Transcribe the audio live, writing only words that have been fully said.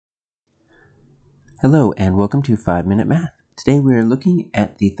Hello and welcome to 5-Minute Math. Today we are looking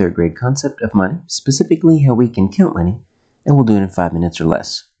at the third grade concept of money, specifically how we can count money, and we'll do it in 5 minutes or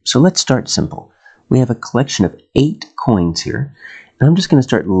less. So let's start simple. We have a collection of 8 coins here, and I'm just going to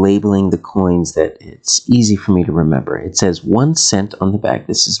start labeling the coins that it's easy for me to remember. It says 1 cent on the back.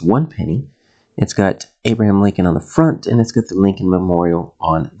 This is 1 penny. It's got Abraham Lincoln on the front, and it's got the Lincoln Memorial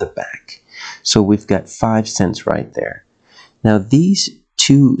on the back. So we've got 5 cents right there. Now these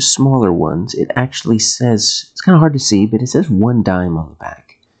two smaller ones, it actually says, it's kind of hard to see, but it says 1 dime on the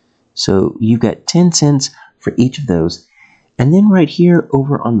back. So you've got 10 cents for each of those. And then right here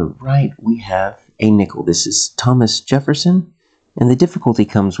over on the right, we have a nickel. This is Thomas Jefferson. And the difficulty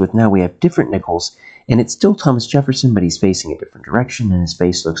comes with now we have different nickels, and it's still Thomas Jefferson, but he's facing a different direction, and his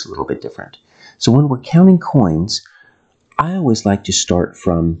face looks a little bit different. So when we're counting coins, I always like to start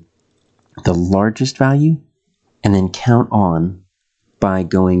from the largest value and then count on by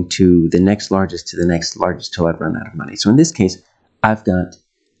going to the next largest till I've run out of money. So in this case, I've got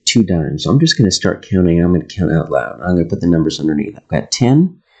 2 dimes. So I'm just going to start counting. I'm going to count out loud. I'm going to put the numbers underneath. I've got 10.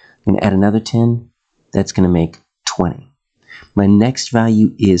 I'm going to add another 10. That's going to make 20. My next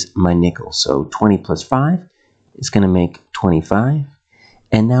value is my nickel. So 20 plus 5 is going to make 25.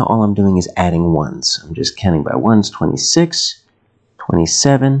 And now all I'm doing is adding ones. I'm just counting by ones. 26,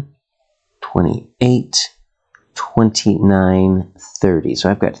 27, 28, 29, 30. So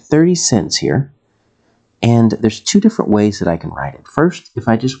I've got 30 cents here. And there's 2 different ways that I can write it. First, if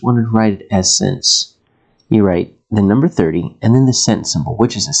I just wanted to write it as cents, you write the number 30 and then the cent symbol,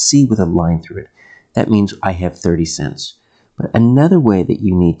 which is a C with a line through it. That means I have 30 cents. But another way that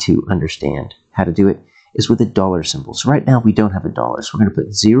you need to understand how to do it is with a dollar symbol. So right now we don't have a dollar. So we're going to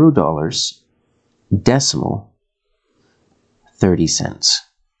put $0 decimal 30 cents.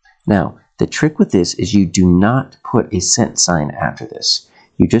 Now, the trick with this is you do not put a cent sign after this.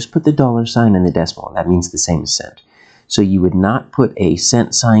 You just put the dollar sign and the decimal, and that means the same as cent. So you would not put a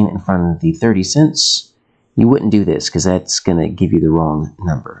cent sign in front of the 30 cents. You wouldn't do this because that's going to give you the wrong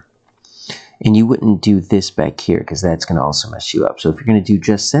number. And you wouldn't do this back here because that's going to also mess you up. So if you're going to do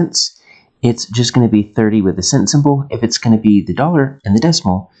just cents, it's just going to be 30 with the cent symbol. If it's going to be the dollar and the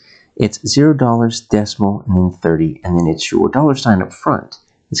decimal, it's $0 decimal and then 30, and then it's your dollar sign up front.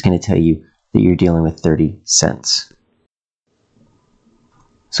 It's going to tell you that you're dealing with 30 cents.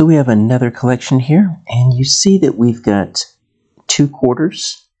 So we have another collection here, and you see that we've got 2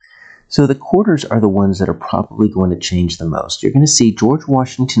 quarters. So the quarters are the ones that are probably going to change the most. You're going to see George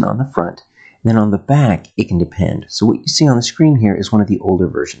Washington on the front, and then on the back, it can depend. So what you see on the screen here is one of the older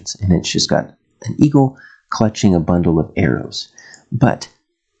versions, and it's just got an eagle clutching a bundle of arrows. But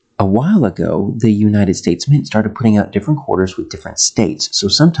a while ago, the United States Mint started putting out different quarters with different states. So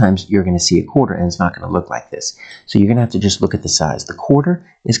sometimes you're going to see a quarter and it's not going to look like this. So you're going to have to just look at the size. The quarter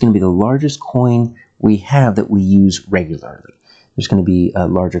is going to be the largest coin we have that we use regularly. There's going to be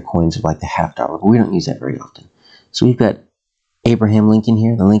larger coins of like the $50, but we don't use that very often. So we've got Abraham Lincoln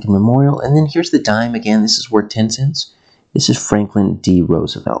here, the Lincoln Memorial, and then here's the dime again. This is worth 10 cents. This is Franklin D.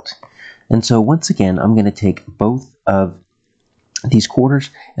 Roosevelt. And so once again, I'm going to take both of these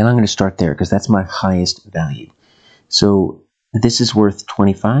quarters, and I'm going to start there because that's my highest value. So this is worth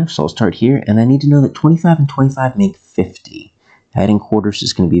 25, so I'll start here, and I need to know that 25 and 25 make 50. Adding quarters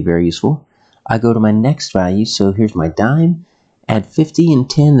is going to be very useful. I go to my next value, so here's my dime. Add 50 and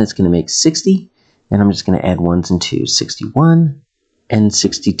 10, that's going to make 60, and I'm just going to add 1s and 2s, 61 and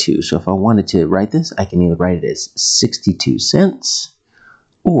 62. So if I wanted to write this, I can either write it as 62 cents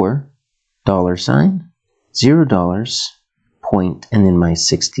or dollar sign, $0, point, and then my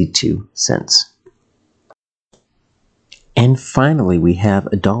 62 cents. And finally, we have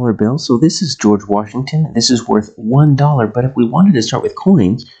a dollar bill. So this is George Washington. This is worth $1, but if we wanted to start with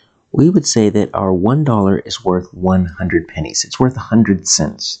coins, we would say that our $1 is worth 100 pennies. It's worth 100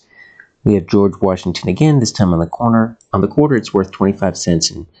 cents. We have George Washington again, this time on the corner. On the quarter, it's worth 25 cents,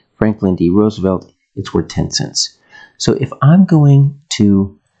 and Franklin D. Roosevelt, it's worth 10 cents. So if I'm going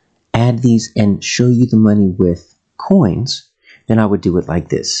to add these and show you the money with coins, then I would do it like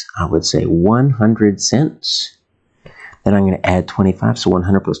this. I would say 100 cents. Then I'm going to add 25. So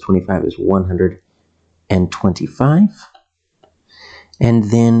 100 plus 25 is 125. And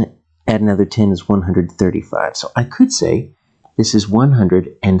then add another 10 is 135. So I could say this is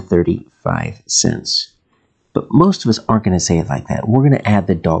 135 cents. But most of us aren't going to say it like that. We're going to add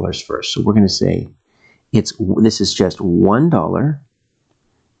the dollars first. So we're going to say this is just $1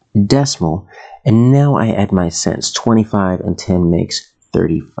 decimal, and now I add my cents. 25 and 10 makes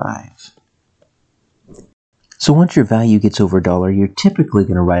 35. So once your value gets over $1, you're typically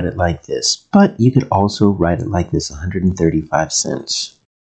going to write it like this, but you could also write it like this, 135 cents.